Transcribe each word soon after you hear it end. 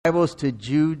Bibles to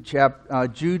Jude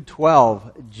 12. Jude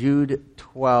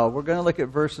 12. We're going to look at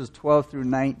verses 12 through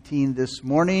 19 this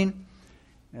morning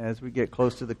as we get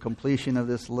close to the completion of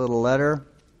this little letter.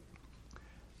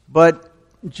 But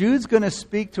Jude's going to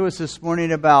speak to us this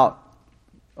morning about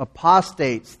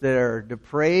apostates that are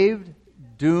depraved,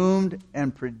 doomed,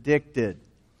 and predicted.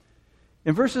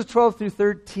 In verses 12 through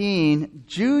 13,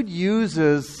 Jude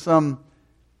uses some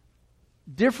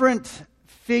different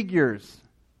figures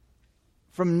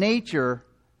from nature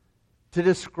to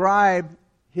describe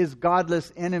his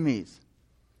godless enemies.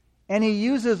 And he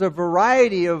uses a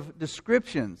variety of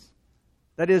descriptions.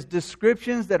 That is,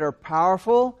 descriptions that are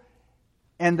powerful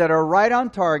and that are right on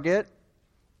target.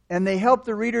 And they help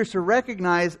the readers to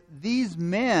recognize these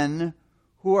men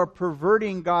who are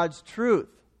perverting God's truth.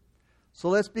 So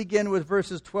let's begin with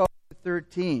verses 12 to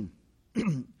 13.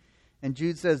 And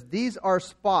Jude says, these are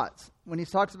spots. When he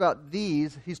talks about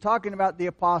these, he's talking about the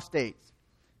apostates.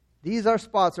 These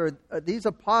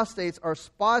apostates are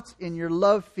spots in your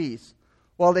love feast.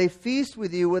 While they feast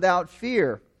with you without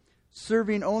fear,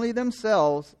 serving only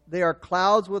themselves, they are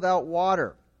clouds without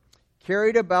water,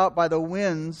 carried about by the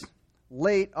winds,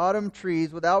 late autumn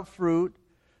trees without fruit,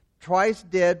 twice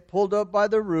dead, pulled up by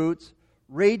the roots,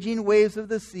 raging waves of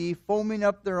the sea, foaming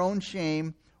up their own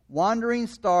shame, wandering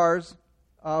stars,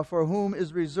 for whom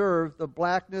is reserved the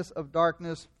blackness of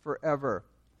darkness forever.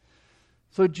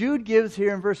 So Jude gives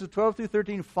here in verses 12 through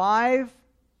 13 5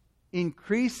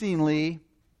 increasingly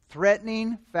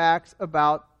threatening facts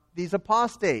about these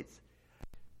apostates.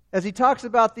 As he talks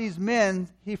about these men,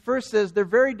 he first says they're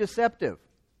very deceptive.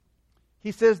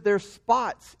 He says they're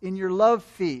spots in your love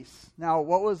feast. Now,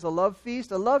 what was a love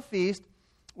feast? A love feast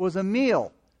was a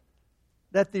meal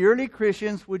that the early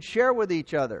Christians would share with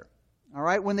each other, all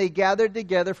right, when they gathered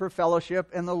together for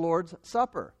fellowship and the Lord's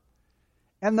Supper.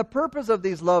 And the purpose of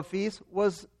these love feasts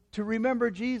was to remember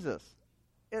Jesus.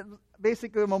 It's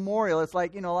basically a memorial. It's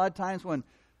like, a lot of times when,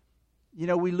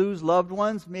 we lose loved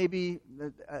ones, maybe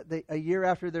a year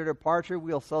after their departure,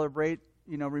 we'll celebrate,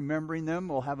 remembering them.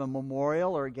 We'll have a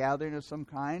memorial or a gathering of some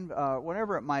kind,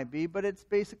 whatever it might be. But it's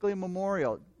basically a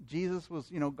memorial. Jesus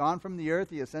was, gone from the earth.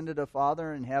 He ascended to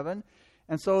Father in heaven.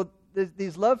 And so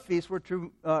these love feasts were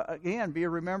to, again, be a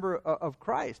remembrance of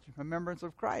Christ.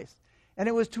 And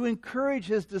it was to encourage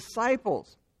his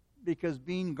disciples, because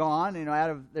being gone, out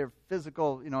of their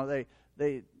physical, a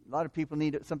lot of people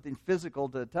need something physical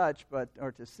to touch,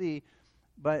 or to see.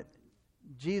 But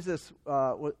Jesus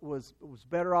was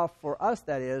better off for us,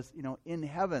 that is, in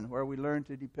heaven, where we learn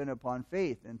to depend upon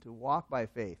faith and to walk by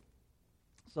faith.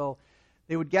 So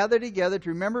they would gather together to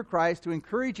remember Christ, to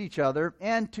encourage each other,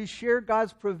 and to share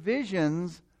God's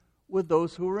provisions with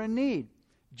those who are in need.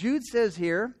 Jude says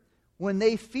here, when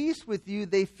they feast with you,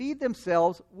 they feed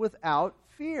themselves without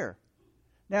fear.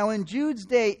 Now, in Jude's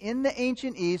day, in the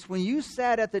ancient East, when you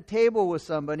sat at the table with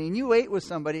somebody and you ate with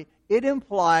somebody, it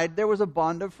implied there was a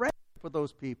bond of friendship with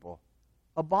those people,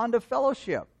 a bond of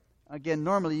fellowship. Again,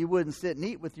 normally you wouldn't sit and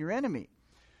eat with your enemy.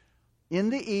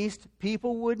 In the East,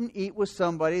 people wouldn't eat with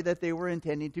somebody that they were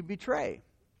intending to betray.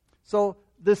 So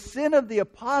the sin of the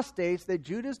apostates that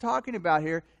Jude is talking about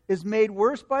here is made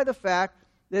worse by the fact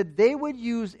that they would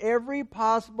use every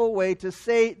possible way to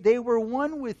say they were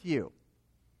one with you,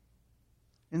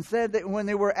 and said that when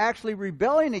they were actually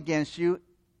rebelling against you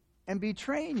and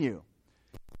betraying you.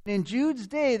 In Jude's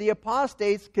day, the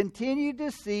apostates continued to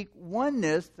seek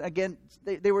oneness. Again,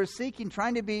 they were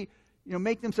trying to be,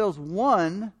 make themselves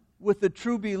one with the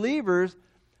true believers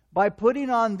by putting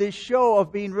on this show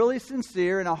of being really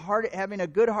sincere and having a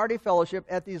good hearty fellowship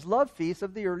at these love feasts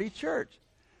of the early church.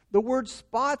 The word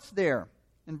spots there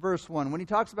in verse 1, when he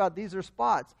talks about these are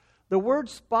spots, the word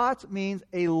spots means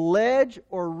a ledge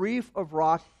or reef of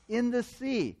rock in the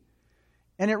sea.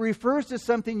 And it refers to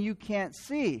something you can't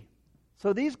see.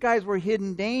 So these guys were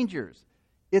hidden dangers.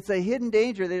 It's a hidden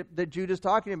danger that Jude is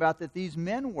talking about that these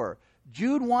men were.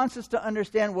 Jude wants us to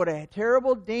understand what a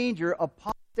terrible danger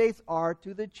apostates are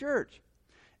to the church.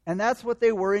 And that's what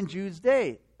they were in Jude's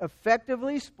day,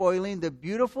 effectively spoiling the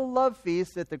beautiful love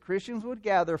feasts that the Christians would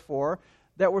gather for,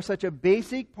 that were such a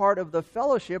basic part of the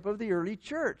fellowship of the early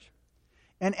church.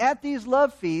 And at these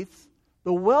love feasts,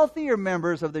 the wealthier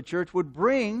members of the church would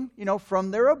bring, from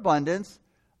their abundance,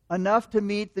 enough to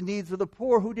meet the needs of the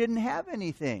poor who didn't have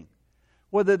anything.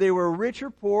 Whether they were rich or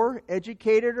poor,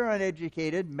 educated or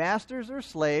uneducated, masters or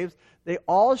slaves, they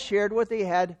all shared what they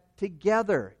had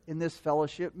together in this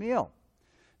fellowship meal.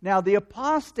 Now, the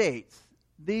apostates,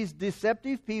 these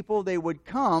deceptive people, they would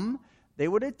come, they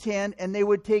would attend, and they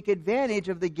would take advantage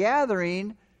of the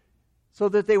gathering so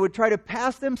that they would try to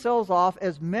pass themselves off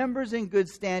as members in good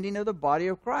standing of the body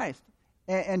of Christ.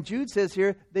 And Jude says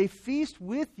here, they feast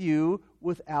with you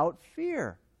without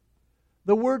fear.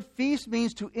 The word feast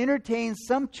means to entertain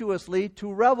sumptuously,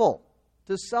 to revel,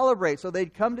 to celebrate. So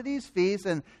they'd come to these feasts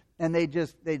and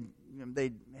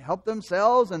they'd help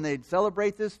themselves and they'd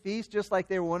celebrate this feast just like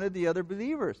they were one of the other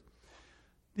believers.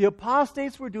 The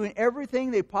apostates were doing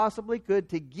everything they possibly could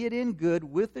to get in good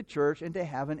with the church and to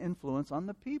have an influence on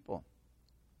the people.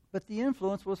 But the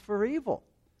influence was for evil.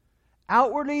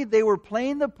 Outwardly, they were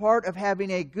playing the part of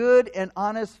having a good and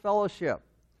honest fellowship.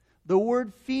 The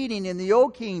word feeding in the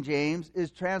Old King James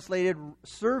is translated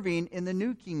serving in the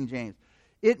New King James.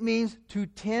 It means to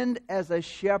tend as a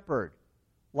shepherd,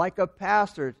 like a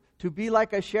pastor, to be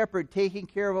like a shepherd taking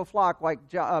care of a flock, like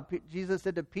Jesus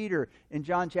said to Peter in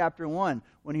John chapter 1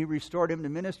 when he restored him to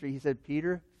ministry. He said,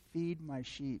 Peter, feed my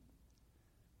sheep.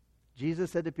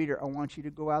 Jesus said to Peter, I want you to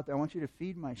go out there. I want you to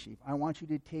feed my sheep. I want you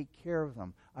to take care of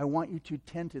them. I want you to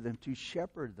tend to them, to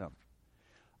shepherd them.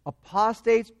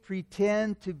 Apostates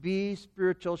pretend to be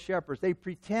spiritual shepherds. They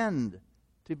pretend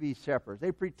to be shepherds.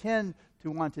 They pretend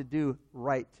to want to do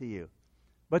right to you.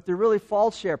 But they're really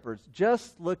false shepherds,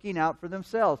 just looking out for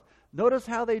themselves. Notice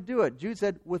how they do it. Jude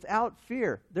said, without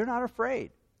fear. They're not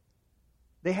afraid.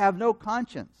 They have no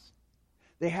conscience.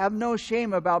 They have no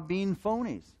shame about being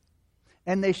phonies.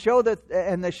 And they show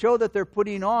that they're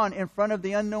putting on in front of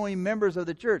the unknowing members of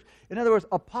the church. In other words,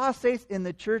 apostates in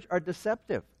the church are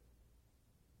deceptive.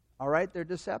 All right? They're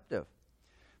deceptive.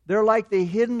 They're like the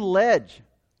hidden ledge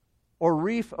or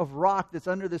reef of rock that's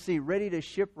under the sea, ready to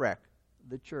shipwreck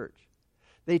the church.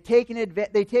 They take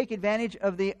advantage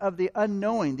of the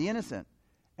unknowing, the innocent,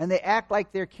 and they act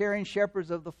like they're caring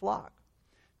shepherds of the flock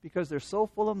because they're so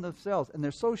full of themselves and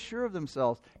they're so sure of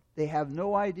themselves, they have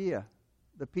no idea.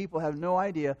 The people have no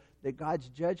idea that God's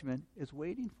judgment is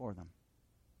waiting for them.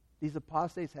 These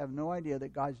apostates have no idea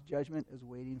that God's judgment is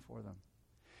waiting for them.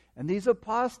 And these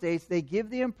apostates, they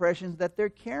give the impressions that they're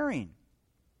caring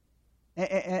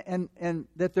and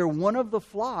that they're one of the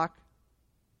flock,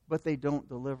 but they don't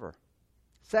deliver.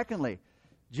 Secondly,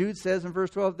 Jude says in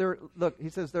verse 12, he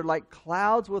says they're like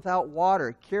clouds without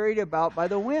water, carried about by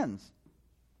the winds.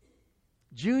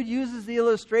 Jude uses the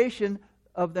illustration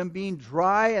of them being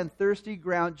dry and thirsty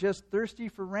ground, just thirsty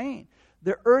for rain.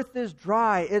 The earth is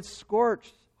dry, it's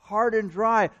scorched, hard and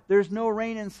dry. There's no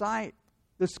rain in sight.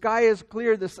 The sky is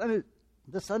clear, the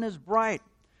sun is bright.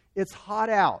 It's hot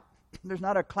out. There's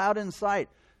not a cloud in sight.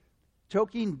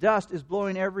 Choking dust is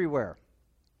blowing everywhere.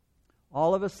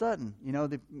 All of a sudden,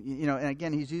 and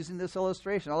again, he's using this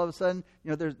illustration. All of a sudden,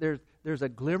 there's a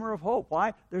glimmer of hope.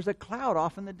 Why? There's a cloud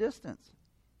off in the distance.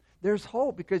 There's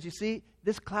hope because, you see,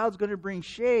 this cloud's going to bring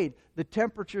shade. The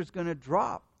temperature's going to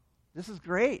drop. This is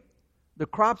great. The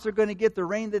crops are going to get the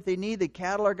rain that they need. The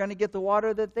cattle are going to get the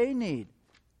water that they need.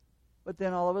 But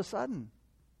then all of a sudden,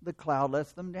 the cloud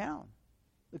lets them down.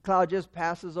 The cloud just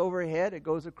passes overhead. It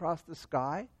goes across the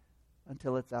sky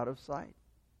until it's out of sight.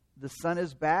 The sun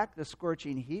is back. The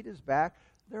scorching heat is back.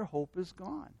 Their hope is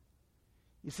gone.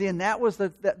 You see, and that was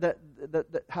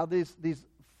how these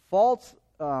false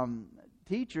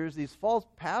teachers, these false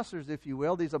pastors, if you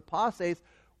will, these apostates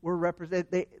were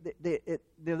represented. It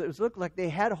looked like they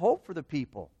had hope for the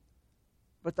people.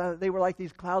 But they were like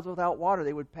these clouds without water.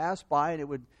 They would pass by and it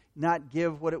would not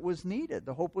give what it was needed.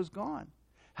 The hope was gone.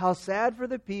 How sad for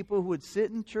the people who would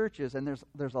sit in churches, and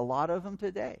there's a lot of them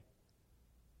today.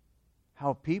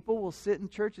 How people will sit in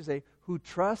churches who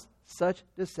trust such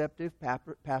deceptive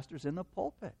pastors in the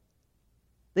pulpit.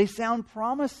 They sound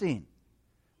promising.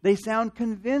 They sound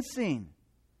convincing.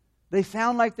 They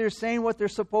sound like they're saying what they're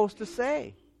supposed to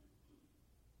say.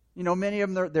 Many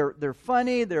of them, they're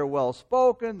funny, they're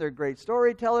well-spoken, they're great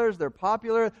storytellers, they're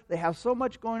popular, they have so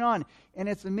much going on. And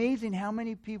it's amazing how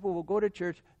many people will go to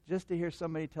church just to hear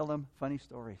somebody tell them funny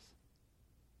stories.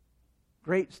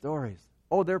 Great stories.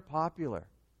 Oh, they're popular.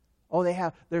 Oh,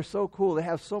 they're so cool. They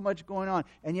have so much going on.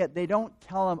 And yet they don't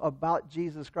tell them about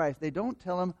Jesus Christ. They don't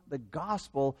tell them the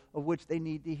gospel of which they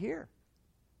need to hear.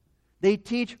 They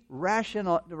teach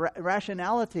rationality.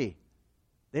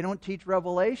 They don't teach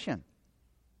revelation.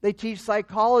 They teach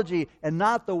psychology and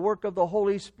not the work of the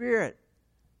Holy Spirit.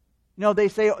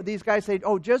 These guys say,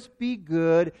 oh, just be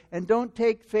good and don't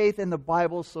take faith in the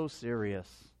Bible so serious.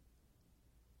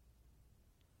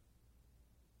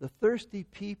 The thirsty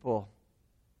people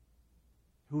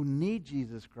who need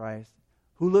Jesus Christ,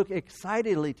 who look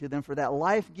excitedly to them for that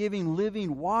life-giving,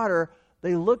 living water,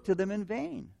 they look to them in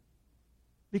vain.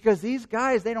 Because these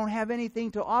guys, they don't have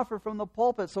anything to offer from the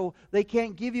pulpit, so they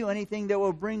can't give you anything that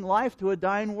will bring life to a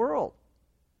dying world.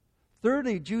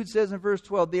 Thirdly, Jude says in verse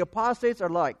 12, the apostates are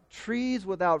like trees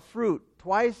without fruit,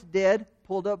 twice dead,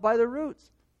 pulled up by the roots.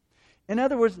 In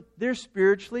other words, they're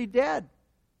spiritually dead.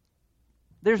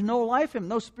 There's no life in them,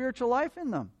 no spiritual life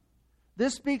in them.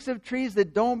 This speaks of trees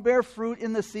that don't bear fruit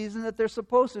in the season that they're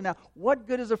supposed to. Now, what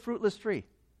good is a fruitless tree?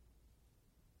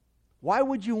 Why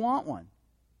would you want one?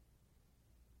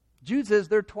 Jude says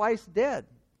they're twice dead.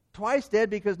 Twice dead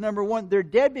because, number one, they're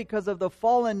dead because of the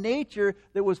fallen nature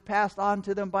that was passed on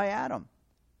to them by Adam.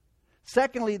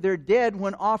 Secondly, they're dead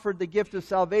when offered the gift of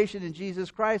salvation in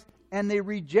Jesus Christ, and they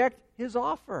reject His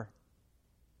offer.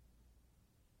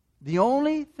 The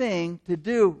only thing to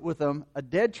do with them, a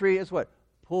dead tree, is what?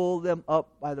 Pull them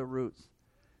up by the roots.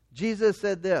 Jesus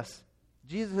said this.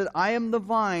 Jesus said, I am the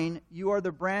vine, you are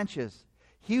the branches.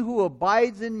 He who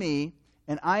abides in me,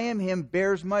 and I am Him,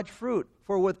 bears much fruit.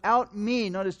 For without me,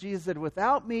 notice Jesus said,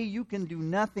 without me you can do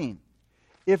nothing.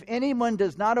 If anyone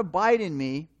does not abide in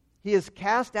me, he is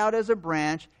cast out as a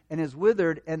branch and is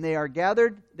withered, and they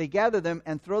gather them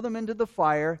and throw them into the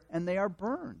fire, and they are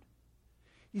burned.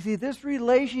 You see, this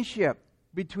relationship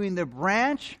between the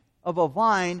branch of a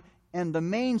vine and the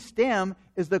main stem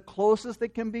is the closest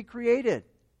that can be created.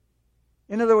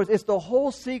 In other words, it's the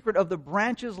whole secret of the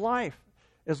branch's life.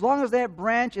 As long as that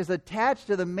branch is attached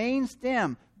to the main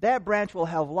stem, that branch will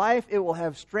have life, it will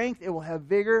have strength, it will have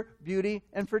vigor, beauty,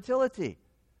 and fertility.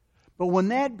 But when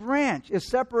that branch is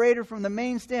separated from the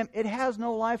main stem, it has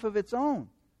no life of its own.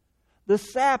 The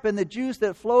sap and the juice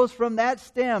that flows from that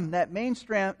stem, that main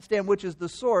stem, which is the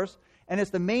source, and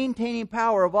it's the maintaining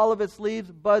power of all of its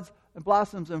leaves, buds, and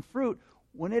blossoms, and fruit,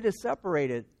 when it is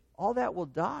separated, all that will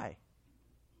die.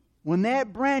 When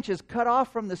that branch is cut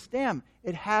off from the stem,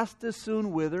 it has to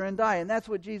soon wither and die. And that's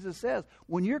what Jesus says.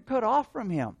 When you're cut off from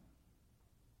Him,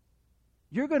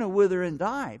 you're going to wither and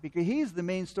die, because He's the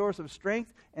main source of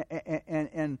strength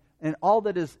and all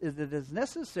that is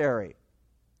necessary.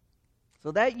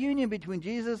 So that union between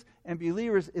Jesus and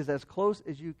believers is as close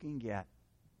as you can get.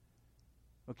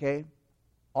 Okay?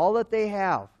 All that they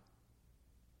have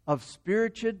of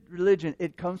spiritual religion,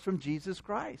 it comes from Jesus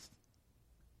Christ.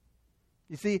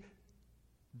 You see,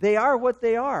 they are what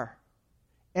they are.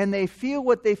 And they feel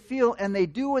what they feel, and they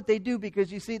do what they do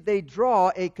because, you see, they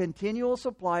draw a continual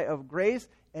supply of grace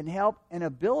and help and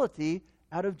ability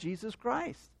out of Jesus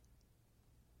Christ.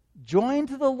 Joined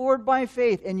to the Lord by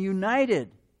faith and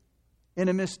united in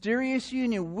a mysterious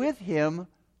union with Him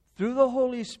through the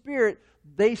Holy Spirit,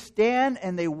 they stand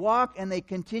and they walk and they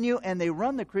continue and they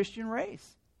run the Christian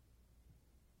race.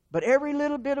 But every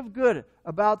little bit of good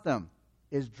about them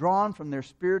is drawn from their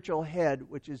spiritual head,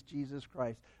 which is Jesus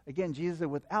Christ. Again, Jesus said,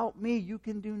 without me, you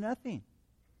can do nothing.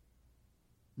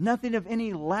 Nothing of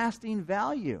any lasting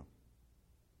value.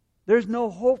 There's no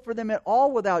hope for them at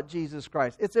all without Jesus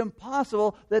Christ. It's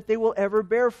impossible that they will ever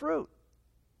bear fruit.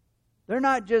 They're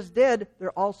not just dead,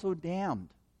 they're also damned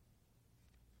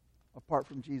apart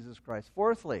from Jesus Christ.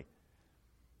 Fourthly,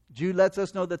 Jude lets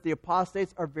us know that the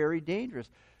apostates are very dangerous.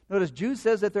 Notice Jude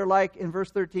says that they're like, in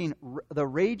verse 13, the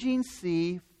raging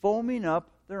sea foaming up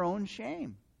their own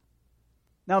shame.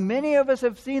 Now, many of us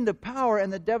have seen the power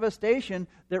and the devastation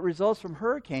that results from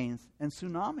hurricanes and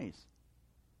tsunamis.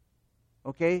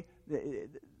 Okay?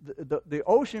 The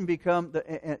ocean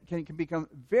can become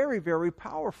very, very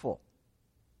powerful.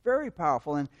 Very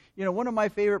powerful. And, one of my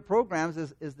favorite programs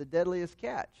is The Deadliest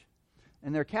Catch.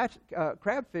 And they're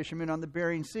crab fishermen on the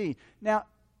Bering Sea. Now,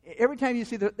 every time you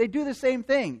see they do the same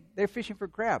thing. They're fishing for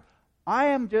crab. I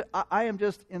am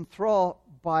just enthralled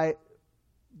by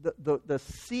the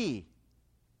sea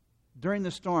during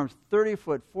the storms,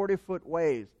 30-foot, 40-foot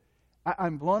waves.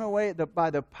 I'm blown away by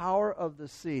the power of the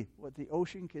sea, what the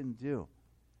ocean can do.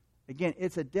 Again,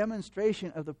 it's a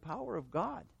demonstration of the power of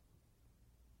God.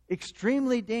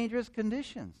 Extremely dangerous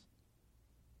conditions.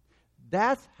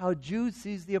 That's how Jude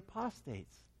sees the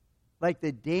apostates, like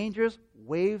the dangerous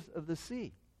waves of the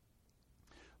sea.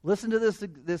 Listen to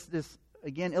this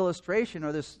again illustration,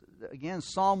 or this again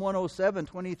Psalm 107,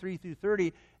 23 through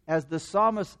 30, as the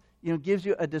psalmist gives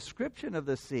you a description of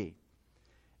the sea.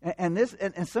 And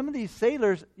some of these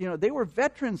sailors, they were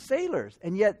veteran sailors,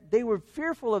 and yet they were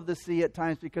fearful of the sea at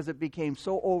times because it became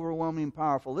so overwhelming and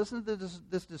powerful. Listen to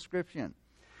this description.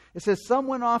 It says, some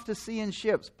went off to sea in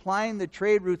ships, plying the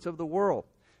trade routes of the world.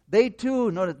 They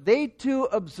too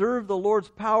observed the Lord's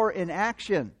power in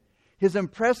action, His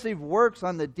impressive works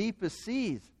on the deepest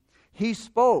seas. He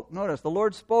spoke. Notice, the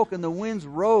Lord spoke and the winds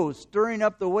rose, stirring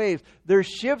up the waves. Their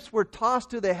ships were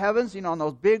tossed to the heavens. On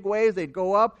those big waves, they'd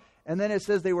go up. And then it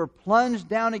says they were plunged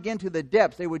down again to the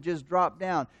depths. They would just drop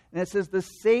down. And it says the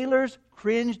sailors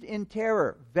cringed in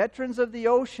terror. Veterans of the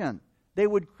ocean, they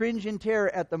would cringe in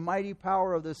terror at the mighty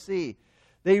power of the sea.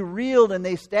 They reeled and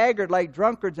they staggered like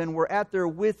drunkards and were at their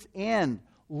wits' end.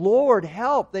 Lord,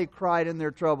 help, they cried in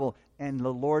their trouble. and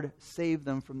the Lord saved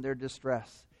them from their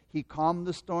distress. He calmed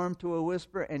the storm to a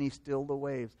whisper, and He stilled the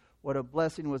waves. What a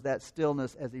blessing was that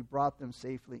stillness as He brought them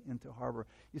safely into harbor.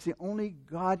 You see, only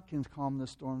God can calm the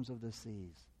storms of the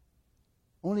seas.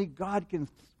 Only God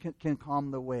can calm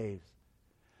the waves.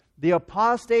 The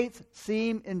apostates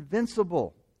seem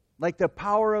invincible, like the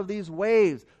power of these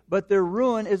waves, but their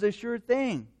ruin is a sure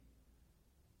thing.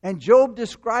 And Job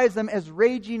describes them as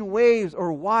raging waves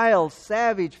or wild,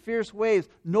 savage, fierce waves.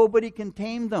 Nobody can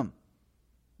tame them.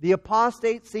 The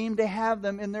apostates seem to have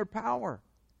them in their power.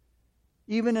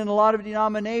 Even in a lot of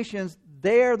denominations,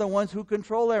 they're the ones who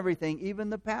control everything,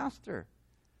 even the pastor.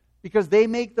 Because they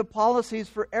make the policies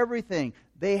for everything.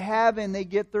 They have and they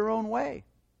get their own way.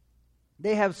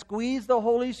 They have squeezed the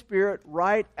Holy Spirit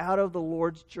right out of the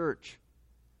Lord's church.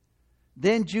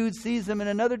 Then Jude sees them in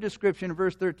another description,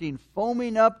 verse 13,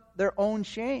 foaming up their own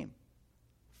shame.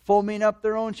 Foaming up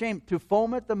their own shame, to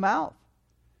foam at the mouth.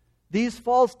 These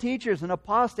false teachers and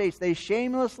apostates, they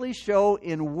shamelessly show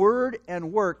in word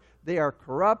and work they are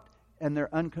corrupt and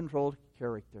their uncontrolled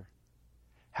character.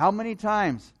 How many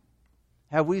times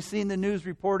have we seen the news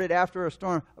reported after a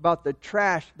storm about the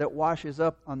trash that washes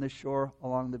up on the shore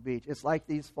along the beach? It's like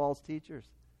these false teachers.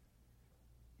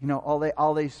 You know,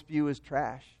 all they spew is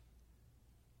trash.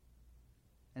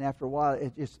 And after a while,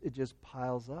 it just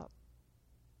piles up.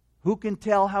 Who can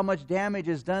tell how much damage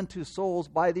is done to souls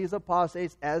by these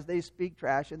apostates as they speak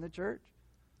trash in the church?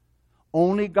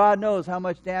 Only God knows how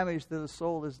much damage to the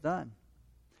soul is done.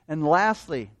 And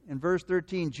lastly, in verse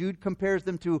 13, Jude compares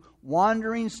them to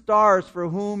wandering stars for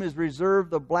whom is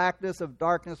reserved the blackness of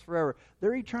darkness forever.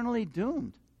 They're eternally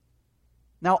doomed.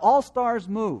 Now, all stars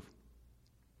move.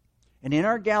 And in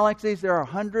our galaxies, there are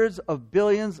hundreds of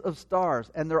billions of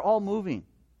stars, and they're all moving.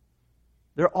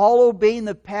 They're all obeying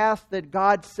the path that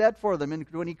God set for them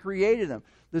when He created them.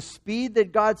 The speed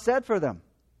that God set for them,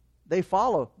 they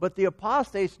follow. But the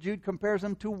apostates, Jude compares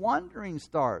them to wandering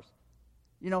stars.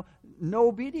 You know, no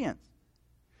obedience.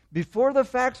 Before the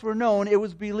facts were known, it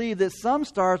was believed that some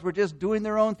stars were just doing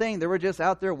their own thing. They were just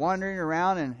out there wandering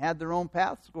around and had their own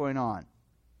paths going on.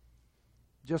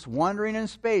 Just wandering in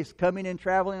space, coming and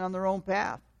traveling on their own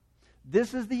path.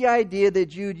 This is the idea that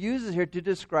Jude uses here to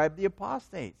describe the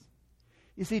apostates.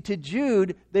 You see, to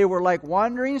Jude, they were like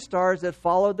wandering stars that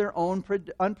followed their own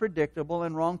unpredictable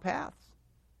and wrong paths.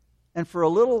 And for a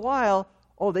little while,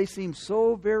 they seemed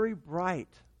so very bright.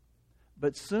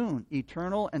 But soon,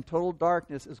 eternal and total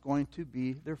darkness is going to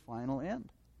be their final end.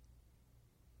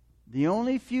 The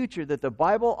only future that the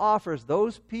Bible offers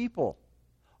those people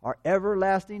are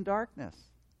everlasting darkness.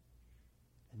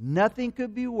 Nothing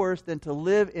could be worse than to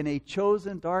live in a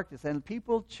chosen darkness. And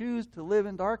people choose to live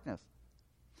in darkness.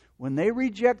 When they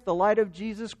reject the light of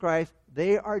Jesus Christ,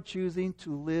 they are choosing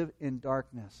to live in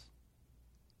darkness.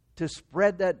 To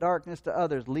spread that darkness to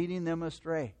others, leading them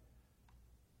astray.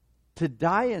 To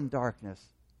die in darkness.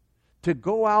 To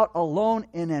go out alone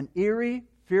in an eerie,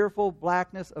 fearful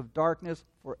blackness of darkness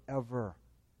forever.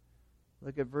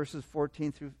 Look at verses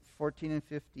 14 and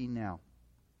 15 now.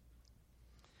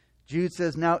 Jude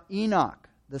says, Now Enoch,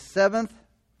 the seventh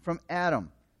from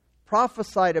Adam,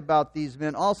 prophesied about these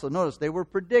men also. Notice, they were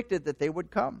predicted that they would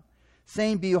come,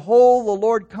 saying, Behold, the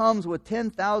Lord comes with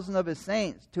 10,000 of His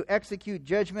saints to execute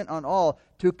judgment on all,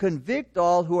 to convict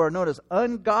all who are, notice,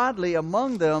 ungodly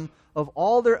among them of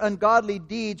all their ungodly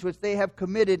deeds which they have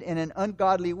committed in an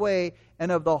ungodly way, and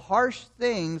of the harsh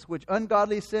things which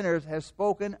ungodly sinners have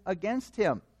spoken against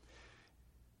Him.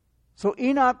 So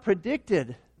Enoch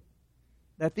predicted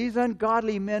that these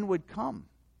ungodly men would come,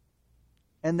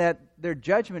 and that their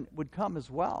judgment would come as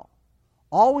well.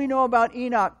 All we know about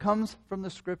Enoch comes from the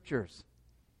Scriptures.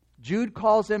 Jude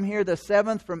calls him here the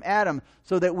seventh from Adam,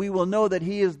 so that we will know that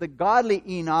he is the godly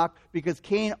Enoch, because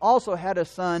Cain also had a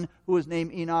son who was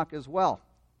named Enoch as well.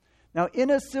 Now,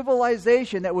 in a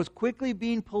civilization that was quickly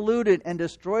being polluted and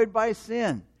destroyed by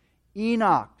sin,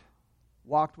 Enoch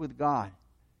walked with God.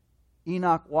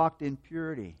 Enoch walked in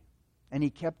purity, and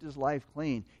he kept his life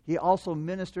clean. He also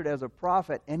ministered as a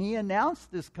prophet, and he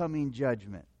announced this coming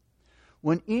judgment.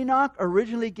 When Enoch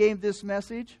originally gave this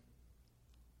message,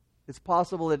 it's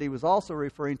possible that he was also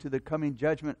referring to the coming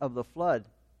judgment of the flood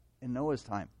in Noah's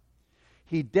time.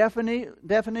 He definitely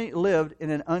lived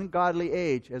in an ungodly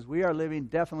age, as we are living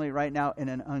definitely right now in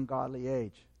an ungodly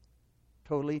age.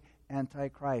 Totally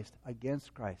anti-Christ,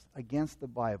 against the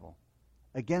Bible,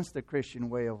 against the Christian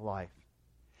way of life.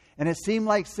 And it seemed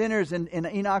like sinners in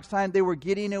Enoch's time, they were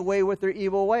getting away with their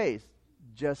evil ways,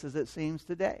 just as it seems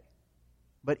today.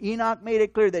 But Enoch made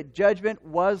it clear that judgment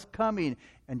was coming.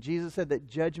 And Jesus said that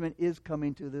judgment is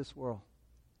coming to this world.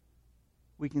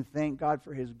 We can thank God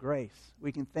for His grace.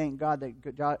 We can thank God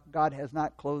that God has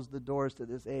not closed the doors to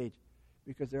this age,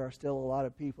 because there are still a lot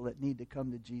of people that need to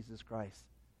come to Jesus Christ.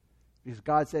 Because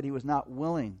God said He was not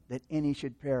willing that any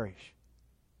should perish.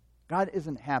 God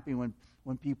isn't happy when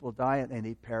people die and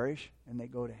they perish and they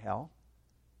go to hell.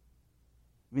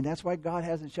 I mean, that's why God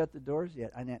hasn't shut the doors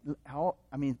yet.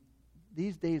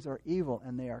 These days are evil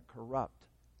and they are corrupt.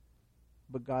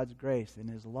 But God's grace and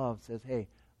His love says, hey,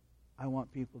 I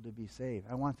want people to be saved.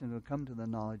 I want them to come to the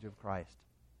knowledge of Christ.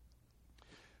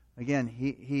 Again,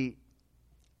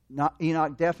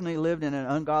 Enoch definitely lived in an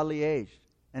ungodly age.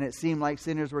 And it seemed like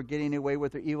sinners were getting away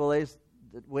with their evil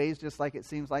ways just like it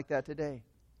seems like that today.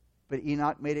 But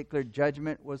Enoch made it clear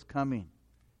judgment was coming.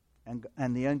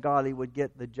 And the ungodly would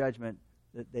get the judgment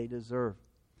that they deserve.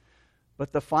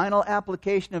 But the final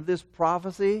application of this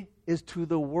prophecy is to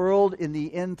the world in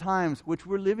the end times, which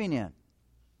we're living in.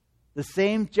 The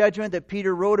same judgment that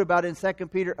Peter wrote about in 2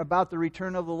 Peter about the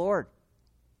return of the Lord.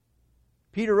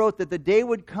 Peter wrote that the day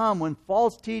would come when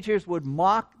false teachers would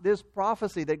mock this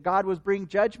prophecy, that God was bringing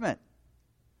judgment.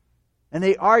 And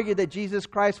they argued that Jesus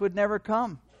Christ would never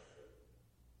come.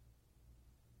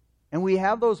 And we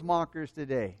have those mockers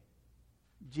today.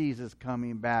 Jesus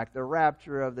coming back, the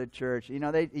rapture of the church.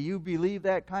 You believe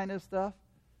that kind of stuff?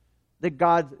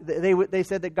 That they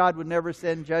said that God would never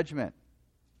send judgment.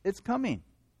 It's coming.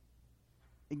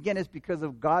 Again, it's because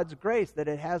of God's grace that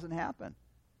it hasn't happened.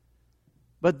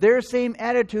 But their same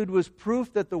attitude was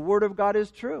proof that the Word of God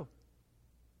is true.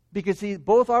 Because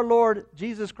both our Lord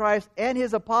Jesus Christ and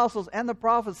His apostles and the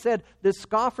prophets said that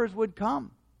scoffers would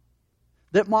come.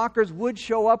 That mockers would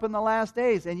show up in the last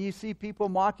days. And you see people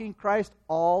mocking Christ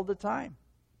all the time.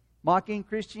 Mocking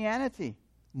Christianity.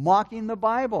 Mocking the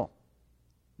Bible.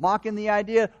 Mocking the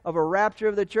idea of a rapture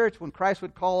of the church when Christ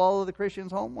would call all of the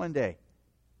Christians home one day.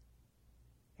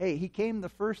 Hey, He came the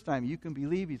first time. You can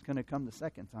believe He's going to come the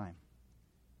second time.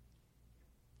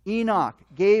 Enoch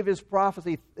gave his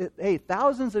prophecy,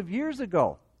 thousands of years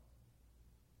ago.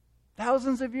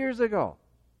 Thousands of years ago.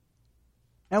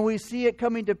 And we see it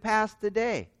coming to pass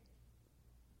today.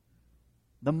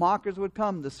 The mockers would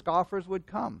come. The scoffers would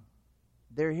come.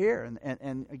 They're here.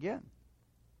 And again.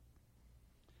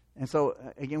 And so,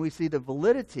 again, we see the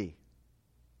validity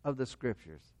of the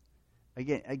Scriptures.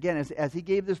 Again, as He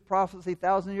gave this prophecy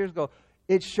 1,000 years ago,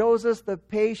 it shows us the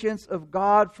patience of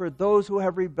God for those who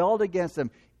have rebelled against Him.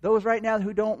 Those right now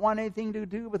who don't want anything to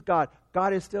do with God.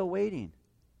 God is still waiting.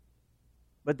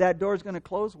 But that door is going to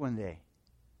close one day.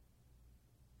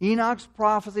 Enoch's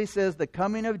prophecy says the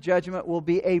coming of judgment will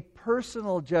be a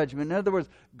personal judgment. In other words,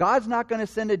 God's not going to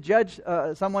send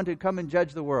someone to come and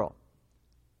judge the world.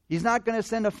 He's not going to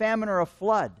send a famine or a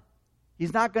flood.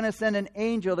 He's not going to send an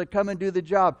angel to come and do the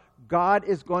job. God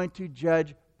is going to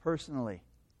judge personally.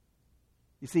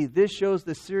 You see, this shows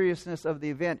the seriousness of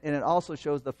the event, and it also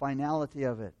shows the finality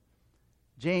of it.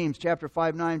 James chapter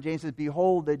 5:9, James says,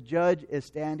 "Behold, the judge is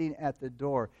standing at the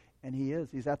door." And He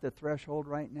is. He's at the threshold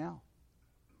right now.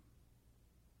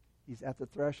 He's at the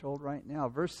threshold right now.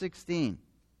 Verse 16.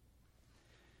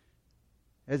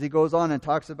 As he goes on and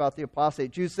talks about the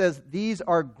apostate, Jude says, "These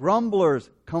are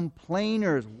grumblers,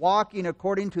 complainers, walking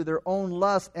according to their own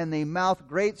lusts, and they mouth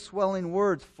great swelling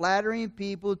words, flattering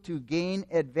people to gain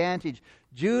advantage."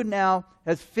 Jude now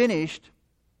has finished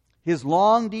his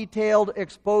long, detailed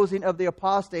exposing of the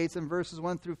apostates in verses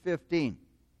 1 through 15.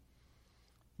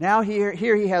 Now here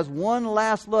he has one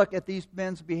last look at these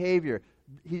men's behavior.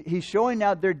 He's showing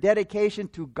now their dedication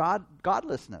to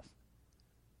godlessness.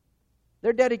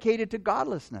 They're dedicated to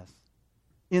godlessness.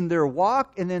 In their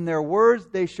walk and in their words,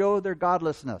 they show their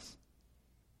godlessness.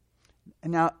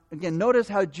 And now, again, notice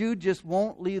how Jude just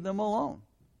won't leave them alone.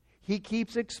 He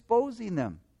keeps exposing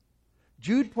them.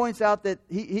 Jude points out that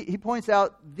he points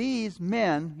out these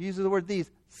men, he uses the word these,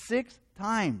 6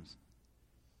 times.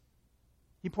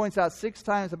 He points out 6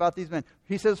 times about these men.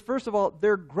 He says, first of all,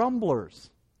 they're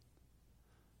grumblers.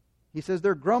 He says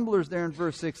they're grumblers there in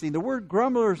verse 16. The word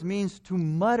grumblers means to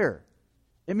mutter.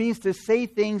 It means to say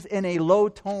things in a low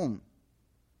tone.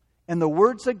 And the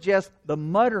word suggests the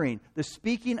muttering, the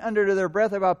speaking under their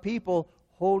breath about people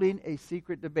holding a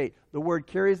secret debate. The word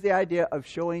carries the idea of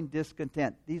showing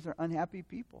discontent. These are unhappy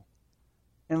people.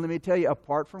 And let me tell you,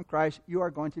 apart from Christ, you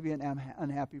are going to be an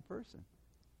unhappy person.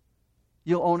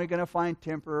 You're only going to find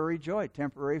temporary joy,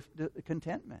 temporary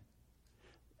contentment.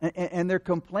 And they're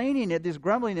complaining, this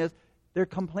grumbling is, they're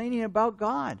complaining about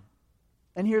God.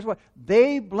 And here's what.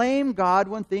 They blame God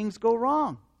when things go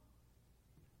wrong.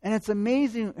 And it's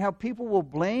amazing how people will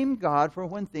blame God for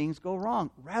when things go wrong,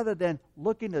 rather than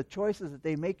looking at the choices that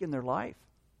they make in their life.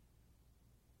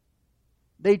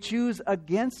 They choose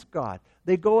against God.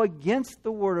 They go against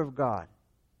the Word of God.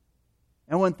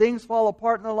 And when things fall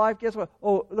apart in their life, guess what?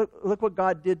 Oh, look what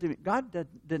God did to me. God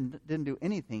didn't do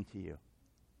anything to you.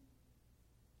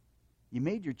 You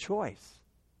made your choice.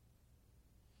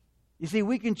 You see,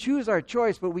 we can choose our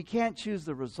choice, but we can't choose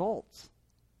the results.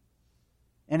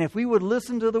 And if we would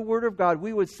listen to the Word of God,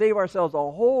 we would save ourselves a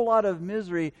whole lot of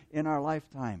misery in our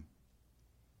lifetime.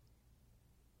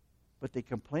 But they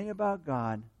complain about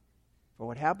God for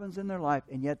what happens in their life,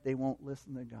 and yet they won't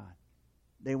listen to God.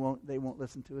 They won't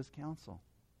listen to His counsel.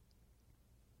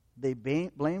 They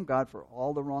blame God for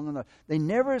all the wrong in their life. They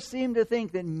never seem to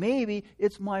think that maybe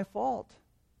it's my fault.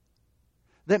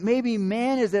 That maybe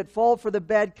man is at fault for the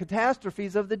bad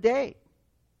catastrophes of the day.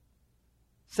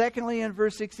 Secondly, in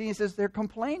verse 16, it says they're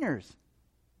complainers.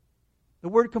 The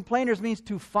word complainers means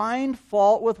to find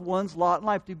fault with one's lot in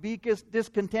life, to be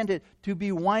discontented, to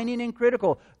be whining and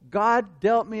critical. God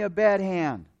dealt me a bad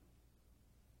hand.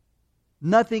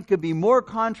 Nothing could be more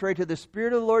contrary to the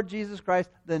Spirit of the Lord Jesus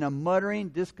Christ than a muttering,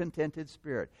 discontented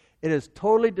spirit. It is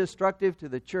totally destructive to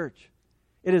the church.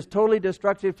 It is totally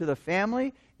destructive to the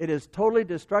family. It is totally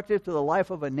destructive to the life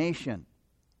of a nation.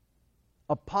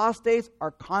 Apostates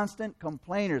are constant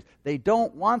complainers. They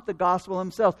don't want the gospel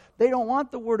themselves. They don't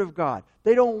want the Word of God.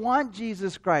 They don't want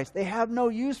Jesus Christ. They have no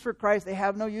use for Christ. They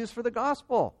have no use for the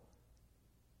gospel.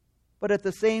 But at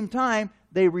the same time,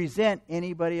 they resent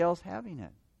anybody else having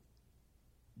it.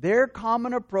 Their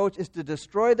common approach is to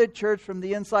destroy the church from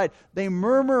the inside. They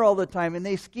murmur all the time, and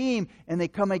they scheme, and they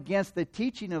come against the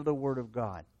teaching of the Word of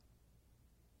God.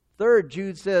 Third,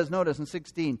 Jude says, notice in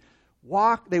 16,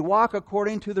 they walk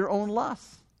according to their own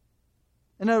lusts.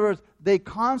 In other words, they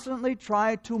constantly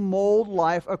try to mold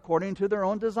life according to their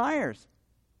own desires.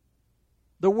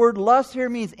 The word lust here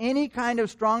means any kind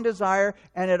of strong desire,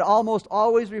 and it almost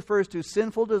always refers to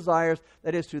sinful desires,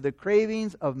 that is, to the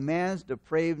cravings of man's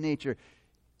depraved nature.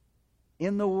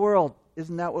 In the world,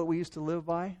 isn't that what we used to live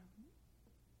by?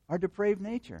 Our depraved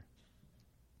nature.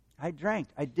 I drank,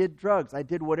 I did drugs, I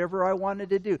did whatever I wanted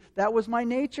to do. That was my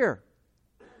nature.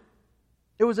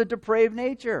 It was a depraved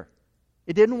nature.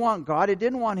 It didn't want God. It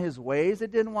didn't want His ways.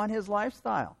 It didn't want His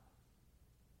lifestyle.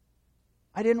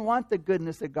 I didn't want the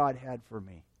goodness that God had for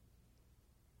me.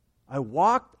 I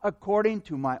walked according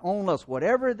to my own lust.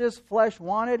 Whatever this flesh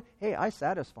wanted, hey, I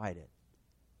satisfied it.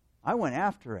 I went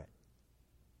after it.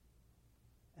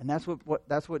 And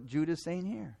that's what Jude is saying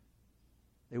here.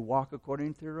 They walk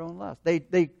according to their own lust.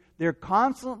 They're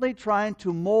constantly trying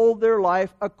to mold their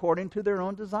life according to their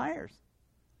own desires.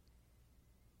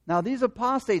 Now, these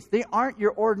apostates, they aren't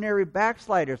your ordinary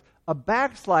backsliders. A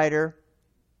backslider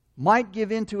might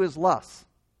give in to his lusts,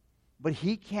 but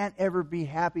he can't ever be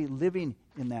happy living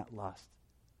in that lust.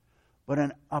 But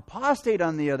an apostate,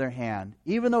 on the other hand,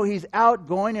 even though he's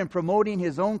outgoing and promoting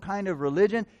his own kind of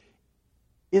religion,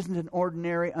 isn't an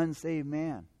ordinary unsaved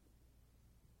man.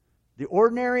 The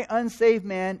ordinary unsaved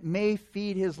man may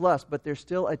feed his lust, but there's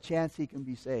still a chance he can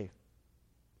be saved.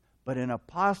 But an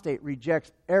apostate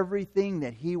rejects everything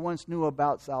that he once knew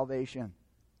about salvation.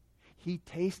 He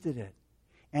tasted it,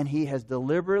 and he has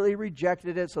deliberately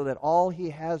rejected it so that all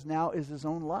he has now is his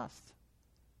own lust.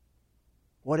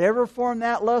 Whatever form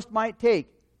that lust might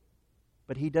take,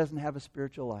 but he doesn't have a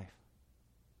spiritual life.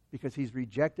 Because he's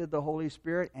rejected the Holy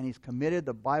Spirit and he's committed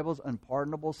the Bible's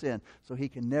unpardonable sin. So he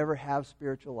can never have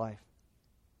spiritual life.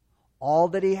 All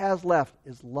that he has left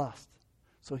is lust.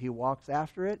 So he walks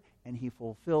after it and he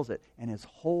fulfills it. And his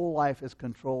whole life is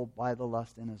controlled by the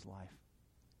lust in his life.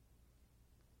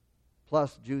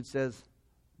 Plus, Jude says,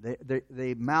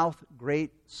 they mouth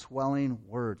great swelling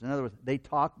words. In other words, they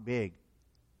talk big.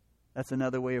 That's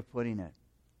another way of putting it.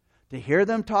 To hear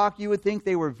them talk, you would think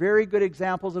they were very good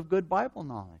examples of good Bible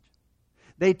knowledge.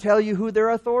 They tell you who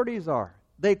their authorities are.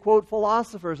 They quote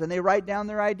philosophers and they write down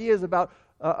their ideas about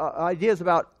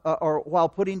or while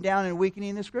putting down and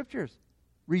weakening the Scriptures,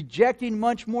 rejecting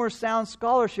much more sound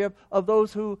scholarship of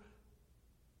those who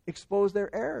expose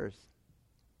their errors.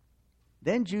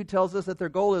 Then Jude tells us that their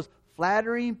goal is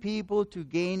flattering people to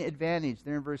gain advantage.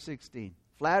 There in verse 16.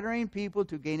 Flattering people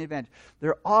to gain advantage.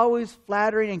 They're always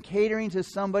flattering and catering to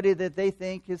somebody that they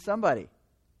think is somebody.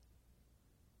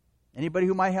 Anybody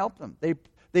who might help them.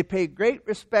 They pay great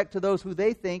respect to those who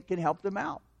they think can help them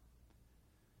out.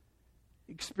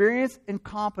 Experience and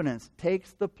competence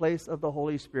takes the place of the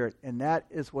Holy Spirit, and that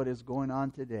is what is going on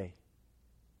today.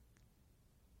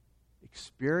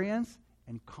 Experience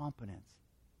and competence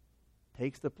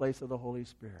takes the place of the Holy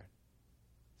Spirit.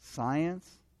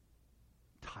 Science,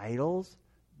 titles,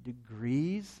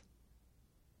 degrees.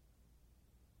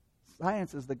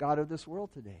 Science is the god of this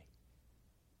world today.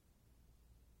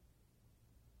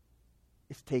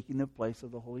 It's taking the place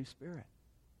of the Holy Spirit.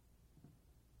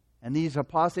 And these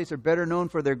apostates are better known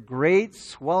for their great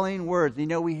swelling words.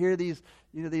 We hear these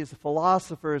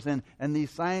philosophers and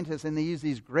these scientists, and they use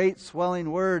these great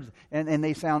swelling words, and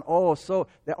they sound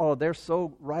they're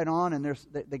so right on, and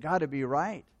they got to be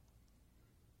right.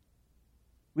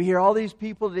 We hear all these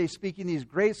people today speaking these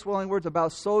great swelling words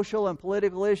about social and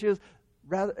political issues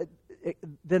rather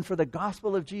than for the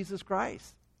gospel of Jesus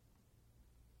Christ.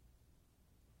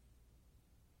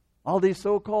 All these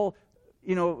so-called,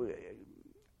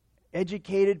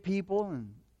 educated people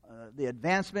and the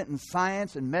advancement in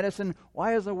science and medicine.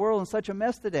 Why is the world in such a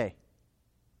mess today?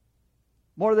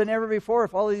 More than ever before,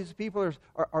 if all these people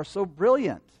are so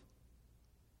brilliant.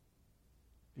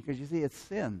 Because you see, it's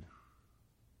sin.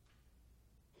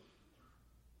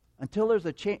 Until there's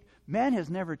a change, man has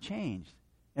never changed.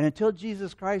 And until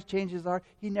Jesus Christ changes our heart,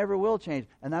 He never will change.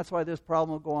 And that's why this problem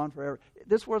will go on forever.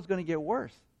 This world's going to get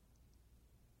worse.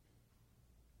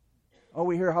 Oh,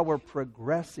 we hear how we're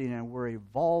progressing and we're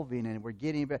evolving and we're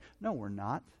getting better. No, we're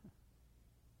not.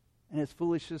 And it's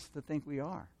foolishness to think we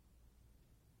are.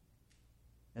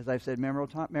 As I've said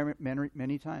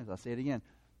many times, I'll say it again.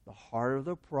 The heart of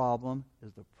the problem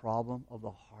is the problem of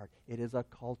the heart. It is a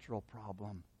cultural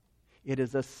problem. It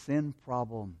is a sin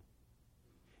problem.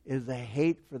 It is a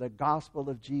hate for the gospel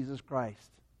of Jesus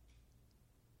Christ.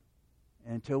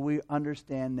 And until we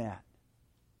understand that,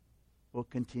 we'll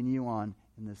continue on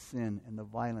in the sin and the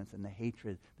violence and the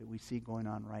hatred that we see going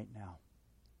on right now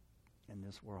in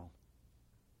this world.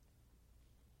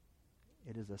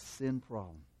 It is a sin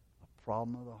problem, a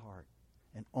problem of the heart.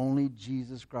 And only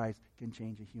Jesus Christ can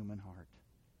change a human heart.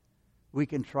 We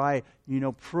can try,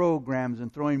 programs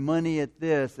and throwing money at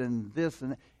this and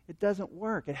that. It doesn't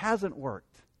work. It hasn't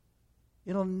worked.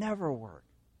 It'll never work.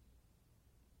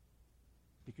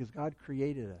 Because God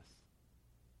created us.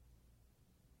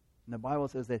 And the Bible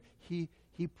says that He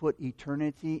put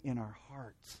eternity in our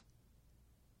hearts.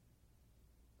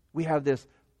 We have this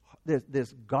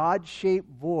God-shaped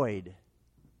void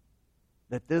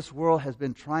that this world has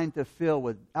been trying to fill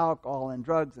with alcohol and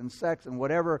drugs and sex and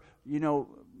whatever,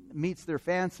 meets their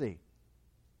fancy.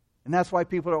 And that's why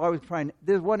people are always trying.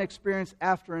 There's one experience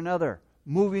after another.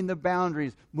 Moving the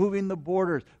boundaries, moving the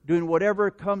borders, doing whatever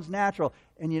comes natural.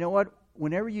 And you know what?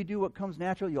 Whenever you do what comes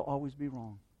natural, you'll always be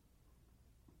wrong.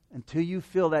 Until you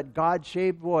fill that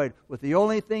God-shaped void with the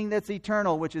only thing that's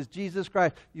eternal, which is Jesus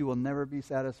Christ, you will never be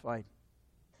satisfied.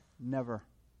 Never.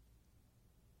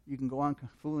 You can go on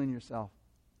fooling yourself.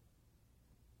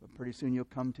 But pretty soon you'll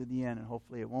come to the end, and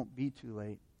hopefully it won't be too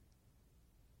late.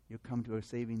 You'll come to a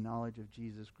saving knowledge of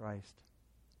Jesus Christ.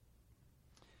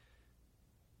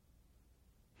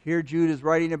 Here Jude is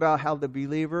writing about how the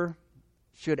believer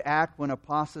should act when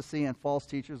apostasy and false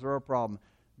teachers are a problem.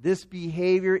 This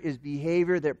behavior is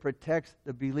behavior that protects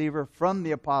the believer from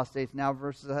the apostates. Now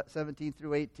verses 17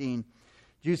 through 18.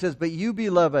 Jude says, but you,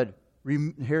 beloved,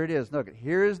 here it is. Look,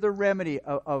 here is the remedy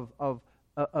of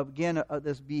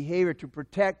this behavior to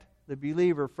protect the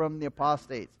believer from the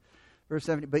apostates. Verse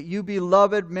 17, but you,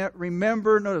 beloved,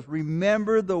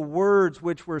 remember the words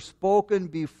which were spoken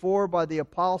before by the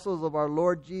apostles of our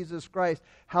Lord Jesus Christ,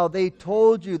 how they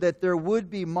told you that there would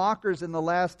be mockers in the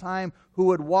last time who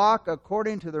would walk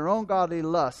according to their own godly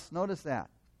lusts. Notice that.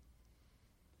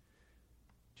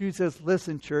 Jude says,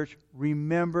 listen, church,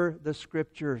 remember the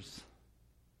Scriptures.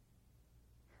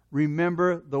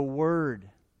 Remember the Word.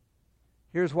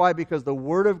 Here's why, because the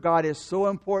Word of God is so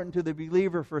important to the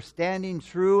believer for standing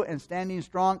true and standing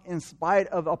strong in spite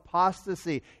of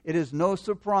apostasy. It is no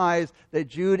surprise that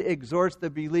Jude exhorts the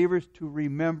believers to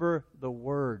remember the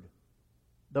Word,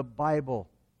 the Bible.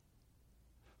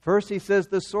 First, he says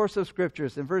the source of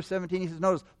Scriptures. In verse 17, he says,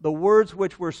 notice, the words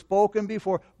which were spoken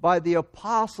before by the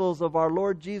apostles of our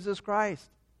Lord Jesus Christ.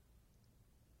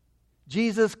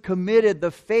 Jesus committed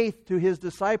the faith to His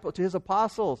disciples, to His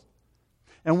apostles.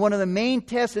 And one of the main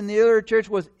tests in the early church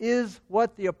was, is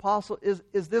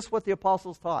this what the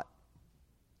apostles taught?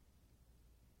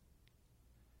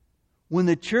 When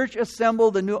the church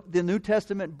assembled the New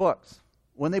Testament books,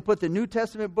 when they put the New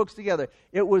Testament books together,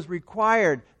 it was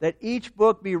required that each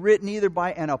book be written either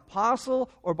by an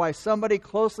apostle or by somebody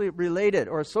closely related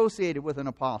or associated with an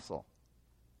apostle.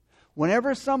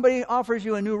 Whenever somebody offers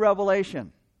you a new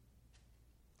revelation,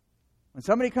 when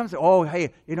somebody comes,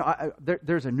 hey,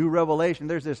 there's a new revelation.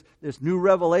 There's this new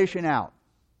revelation out.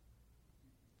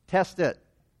 Test it.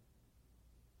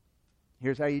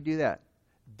 Here's how you do that.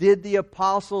 Did the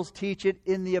apostles teach it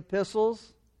in the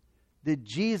epistles? Did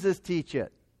Jesus teach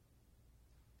it?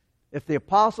 If the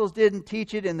apostles didn't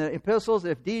teach it in the epistles,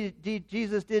 if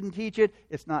Jesus didn't teach it,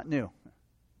 it's not new.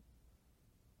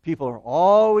 People are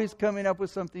always coming up with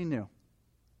something new.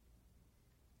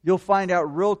 You'll find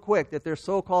out real quick that their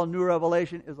so-called new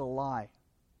revelation is a lie.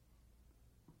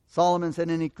 Solomon said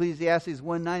in Ecclesiastes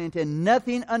 1, 9 and 10,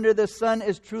 nothing under the sun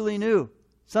is truly new.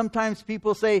 Sometimes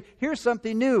people say, here's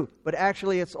something new, but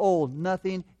actually it's old.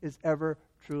 Nothing is ever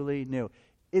truly new.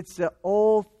 It's the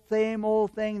same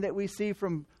old thing that we see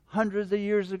from hundreds of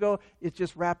years ago. It's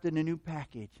just wrapped in a new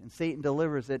package, and Satan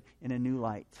delivers it in a new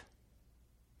light.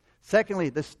 Secondly,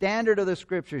 the standard of the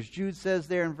Scriptures. Jude says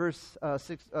there in verse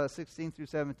 16 through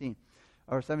 17,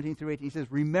 or 17 through 18, he says,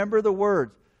 remember the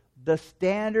words. The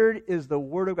standard is the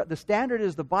Word of God. The standard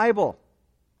is the Bible.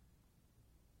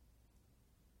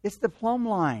 It's the plumb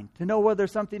line to know whether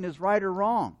something is right or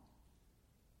wrong.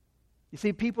 You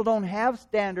see, people don't have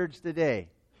standards today.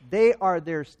 They are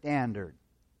their standard.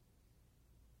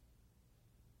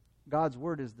 God's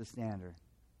Word is the standard.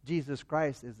 Jesus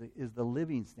Christ is the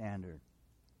living standard.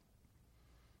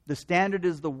 The standard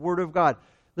is the Word of God.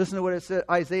 Listen to what it said,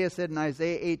 Isaiah said in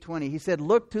Isaiah 8:20. He said,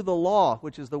 look to the law,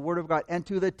 which is the Word of God, and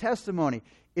to the testimony.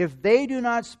 If they do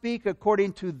not speak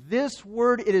according to this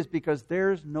Word, it is because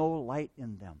there's no light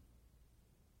in them.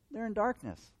 They're in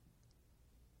darkness.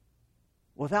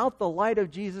 Without the light of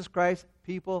Jesus Christ,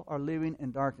 people are living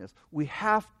in darkness. We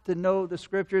have to know the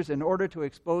Scriptures in order to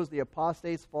expose the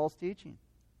apostate's false teaching.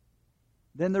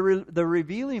 Then the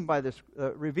revealing by the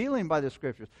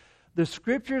Scriptures. The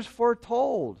Scriptures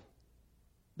foretold.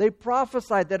 They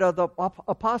prophesied that the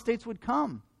apostates would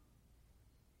come.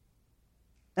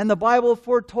 And the Bible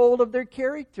foretold of their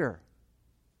character.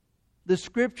 The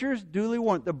Scriptures duly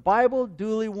warned. The Bible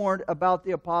duly warned about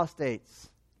the apostates.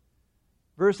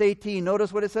 Verse 18,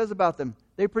 notice what it says about them.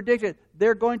 They predicted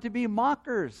they're going to be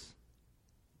mockers.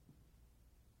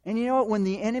 And you know what? When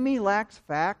the enemy lacks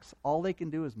facts, all they can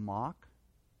do is mock.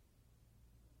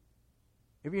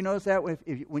 Have you noticed that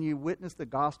when you witness the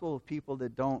gospel of people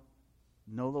that don't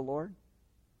know the Lord?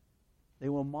 They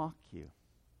will mock you.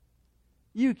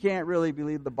 You can't really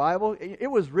believe the Bible.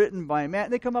 It was written by man.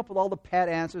 They come up with all the pat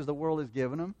answers the world has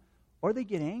given them, or they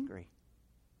get angry.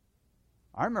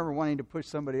 I remember wanting to push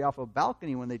somebody off a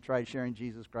balcony when they tried sharing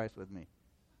Jesus Christ with me.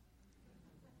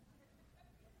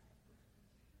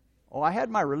 Oh, I had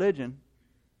my religion.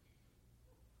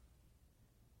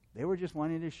 They were just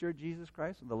wanting to share Jesus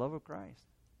Christ with the love of Christ.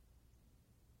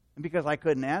 And because I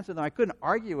couldn't answer them, I couldn't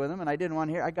argue with them, and I didn't want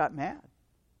to hear, I got mad.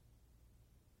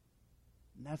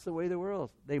 And that's the way the world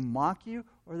is. They mock you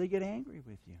or they get angry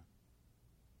with you.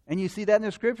 And you see that in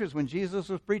the Scriptures. When Jesus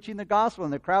was preaching the gospel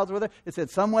and the crowds were there, it said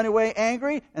some went away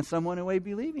angry and some went away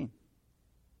believing.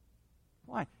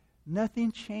 Why?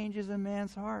 Nothing changes a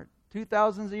man's heart.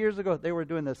 2,000 years ago, they were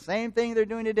doing the same thing they're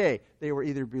doing today. They were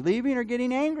either believing or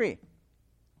getting angry.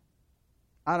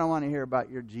 I don't want to hear about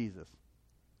your Jesus.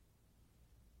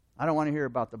 I don't want to hear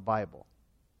about the Bible.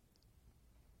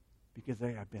 Because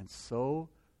they have been so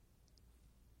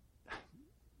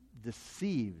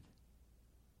deceived.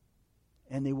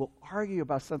 And they will argue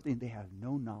about something they have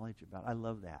no knowledge about. I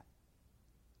love that.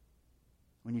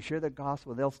 When you share the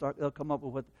gospel, they'll come up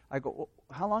with what I go, well,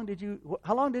 how long did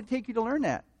it take you to learn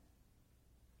that?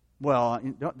 Well,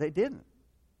 they didn't.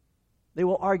 They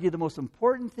will argue the most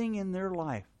important thing in their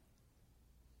life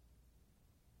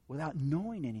without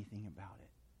knowing anything about it.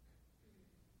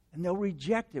 And they'll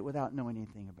reject it without knowing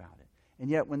anything about it. And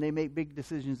yet when they make big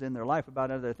decisions in their life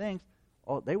about other things,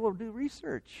 they will do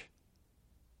research.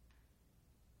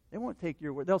 They won't take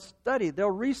your word. They'll study. They'll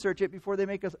research it before they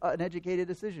make an educated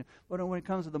decision. But when it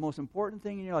comes to the most important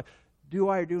thing in your life, do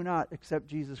I or do not accept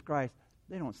Jesus Christ?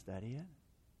 They don't study it.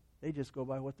 They just go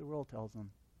by what the world tells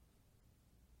them.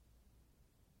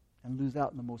 And lose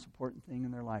out on the most important thing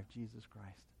in their life, Jesus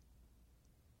Christ.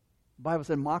 The Bible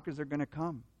said mockers are going to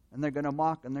come. And they're going to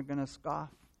mock and they're going to scoff.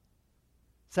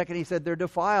 Second, he said they're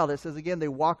defiled. It says again, they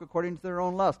walk according to their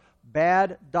own lust.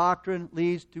 Bad doctrine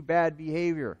leads to bad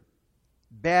behavior.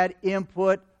 Bad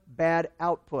input, bad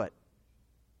output.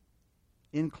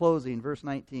 In closing, verse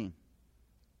 19.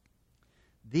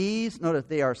 Notice,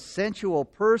 they are sensual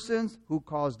persons who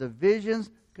cause divisions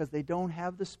because they don't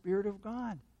have the Spirit of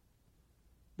God.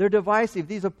 They're divisive.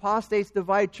 These apostates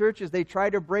divide churches. They try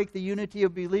to break the unity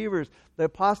of believers. The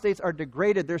apostates are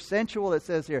degraded. They're sensual, it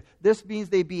says here. This means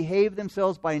they behave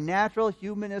themselves by natural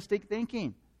humanistic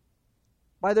thinking,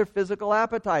 by their physical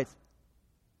appetites.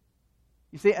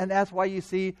 You see, and that's why you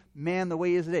see man the way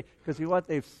he is today. Because you know what?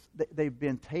 They've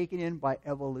been taken in by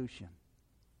evolution.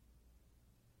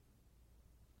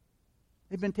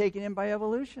 They've been taken in by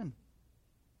evolution.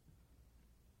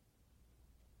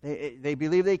 They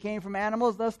believe they came from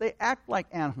animals, thus they act like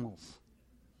animals.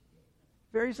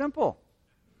 Very simple.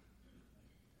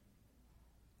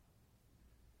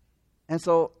 And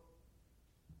so,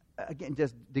 again,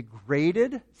 just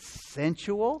degraded,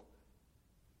 sensual,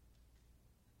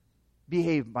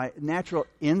 behave by natural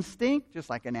instinct, just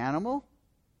like an animal,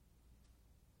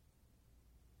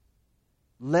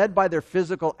 led by their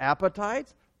physical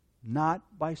appetites, not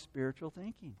by spiritual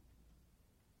thinking.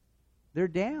 They're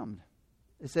damned.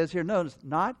 It says here, notice,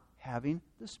 not having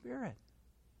the Spirit.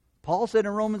 Paul said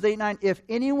in Romans 8:9, if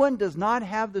anyone does not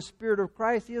have the Spirit of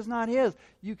Christ, he is not his.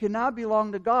 You cannot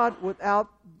belong to God without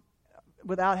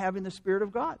having the Spirit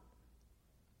of God.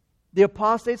 The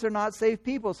apostates are not saved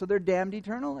people, so they're damned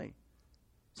eternally.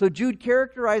 So Jude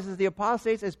characterizes the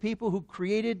apostates as people who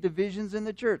created divisions in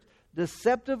the church.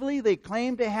 Deceptively, they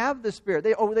claim to have the Spirit.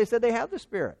 They said they have the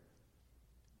Spirit.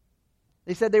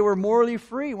 They said they were morally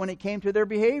free when it came to their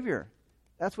behavior.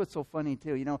 That's what's so funny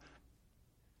too. You know,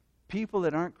 people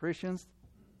that aren't Christians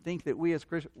think that we as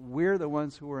Christians, we're the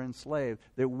ones who are enslaved,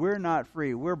 that we're not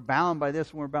free. We're bound by this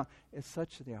and we're bound. It's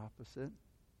such the opposite.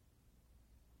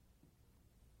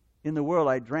 In the world,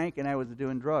 I drank and I was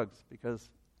doing drugs because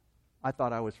I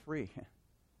thought I was free.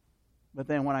 But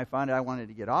then when I found out I wanted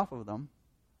to get off of them,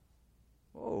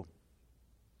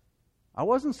 I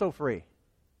wasn't so free.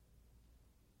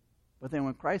 But then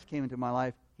when Christ came into my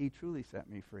life, He truly set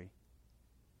me free.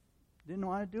 Didn't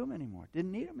want to do them anymore.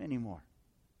 Didn't need them anymore.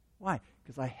 Why?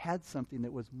 Because I had something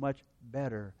that was much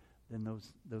better than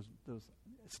those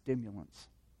stimulants.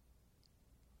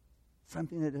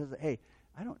 Something that says, hey,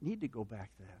 I don't need to go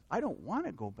back to that. I don't want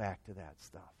to go back to that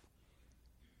stuff.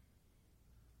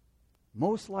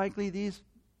 Most likely these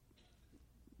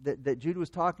that Jude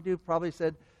was talking to probably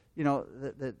said,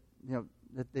 that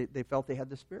they felt they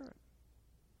had the Spirit.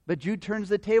 But Jude turns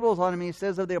the tables on him. He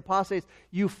says of the apostates,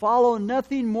 you follow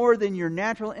nothing more than your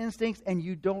natural instincts and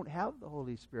you don't have the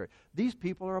Holy Spirit. These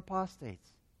people are apostates.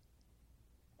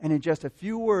 And in just a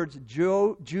few words,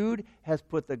 Jude has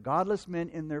put the godless men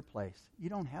in their place. You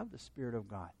don't have the Spirit of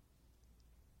God.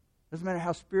 Doesn't matter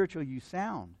how spiritual you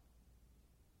sound.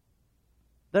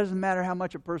 Doesn't matter how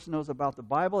much a person knows about the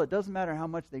Bible. It doesn't matter how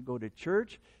much they go to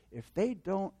church. If they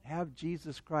don't have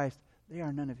Jesus Christ, they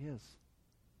are none of His.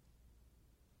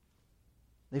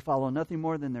 They follow nothing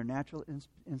more than their natural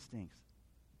instincts.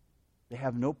 They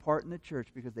have no part in the church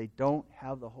because they don't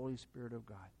have the Holy Spirit of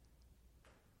God.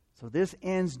 So this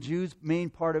ends Jude's main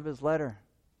part of his letter.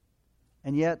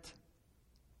 And yet,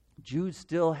 Jude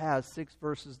still has 6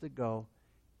 verses to go.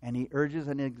 And he urges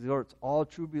and exhorts all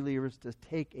true believers to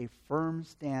take a firm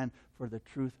stand for the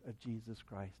truth of Jesus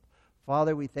Christ.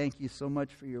 Father, we thank you so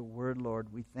much for your word,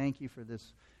 Lord. We thank you for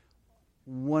this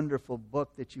wonderful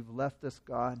book that you've left us,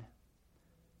 God.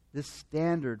 This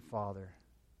standard, Father,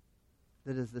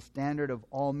 that is the standard of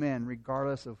all men,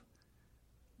 regardless of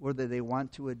whether they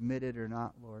want to admit it or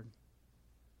not, Lord.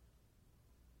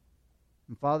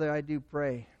 And Father, I do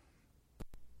pray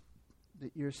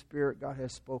that your Spirit, God,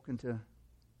 has spoken to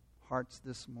hearts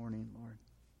this morning, Lord.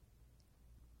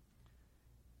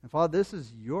 And Father, this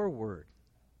is your word.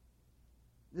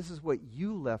 This is what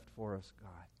you left for us,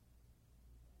 God.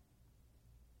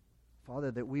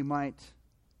 Father, that we might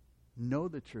know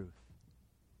the truth.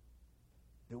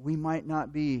 That we might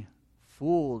not be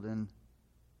fooled and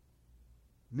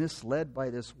misled by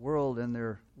this world and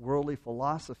their worldly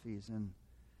philosophies and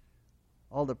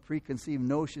all the preconceived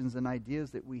notions and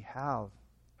ideas that we have.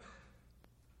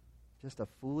 Just a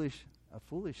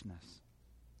foolishness.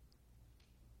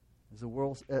 As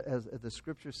the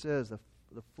Scripture says, the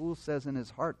fool says in his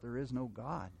heart, there is no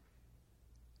God.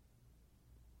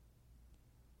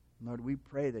 Lord, we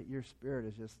pray that your Spirit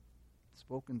has just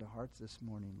spoken to hearts this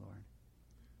morning, Lord.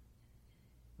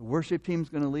 The worship team's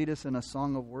going to lead us in a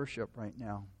song of worship right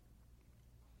now.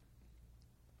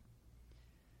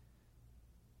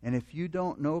 And if you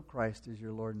don't know Christ as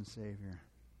your Lord and Savior,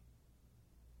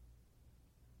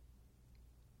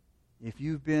 if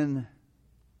you've been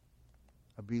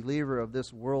a believer of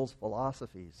this world's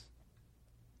philosophies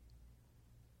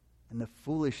and the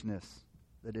foolishness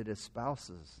that it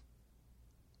espouses,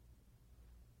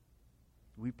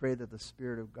 we pray that the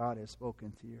Spirit of God has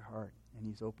spoken to your heart and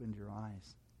He's opened your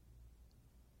eyes.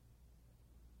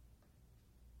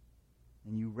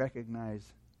 And you recognize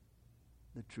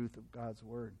the truth of God's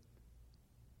Word.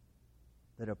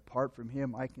 That apart from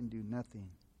Him, I can do nothing.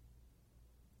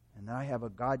 And that I have a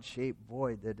God-shaped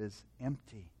void that is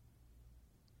empty.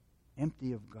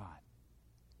 Empty of God.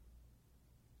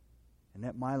 And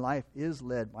that my life is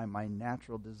led by my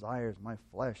natural desires, my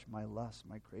flesh, my lusts,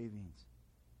 my cravings.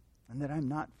 And that I'm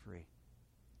not free.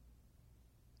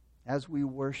 As we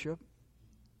worship,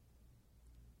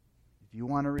 if you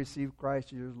want to receive Christ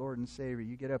as your Lord and Savior,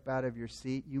 you get up out of your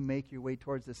seat, you make your way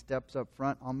towards the steps up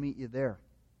front, I'll meet you there.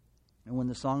 And when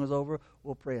the song is over,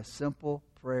 we'll pray a simple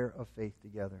prayer of faith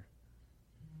together.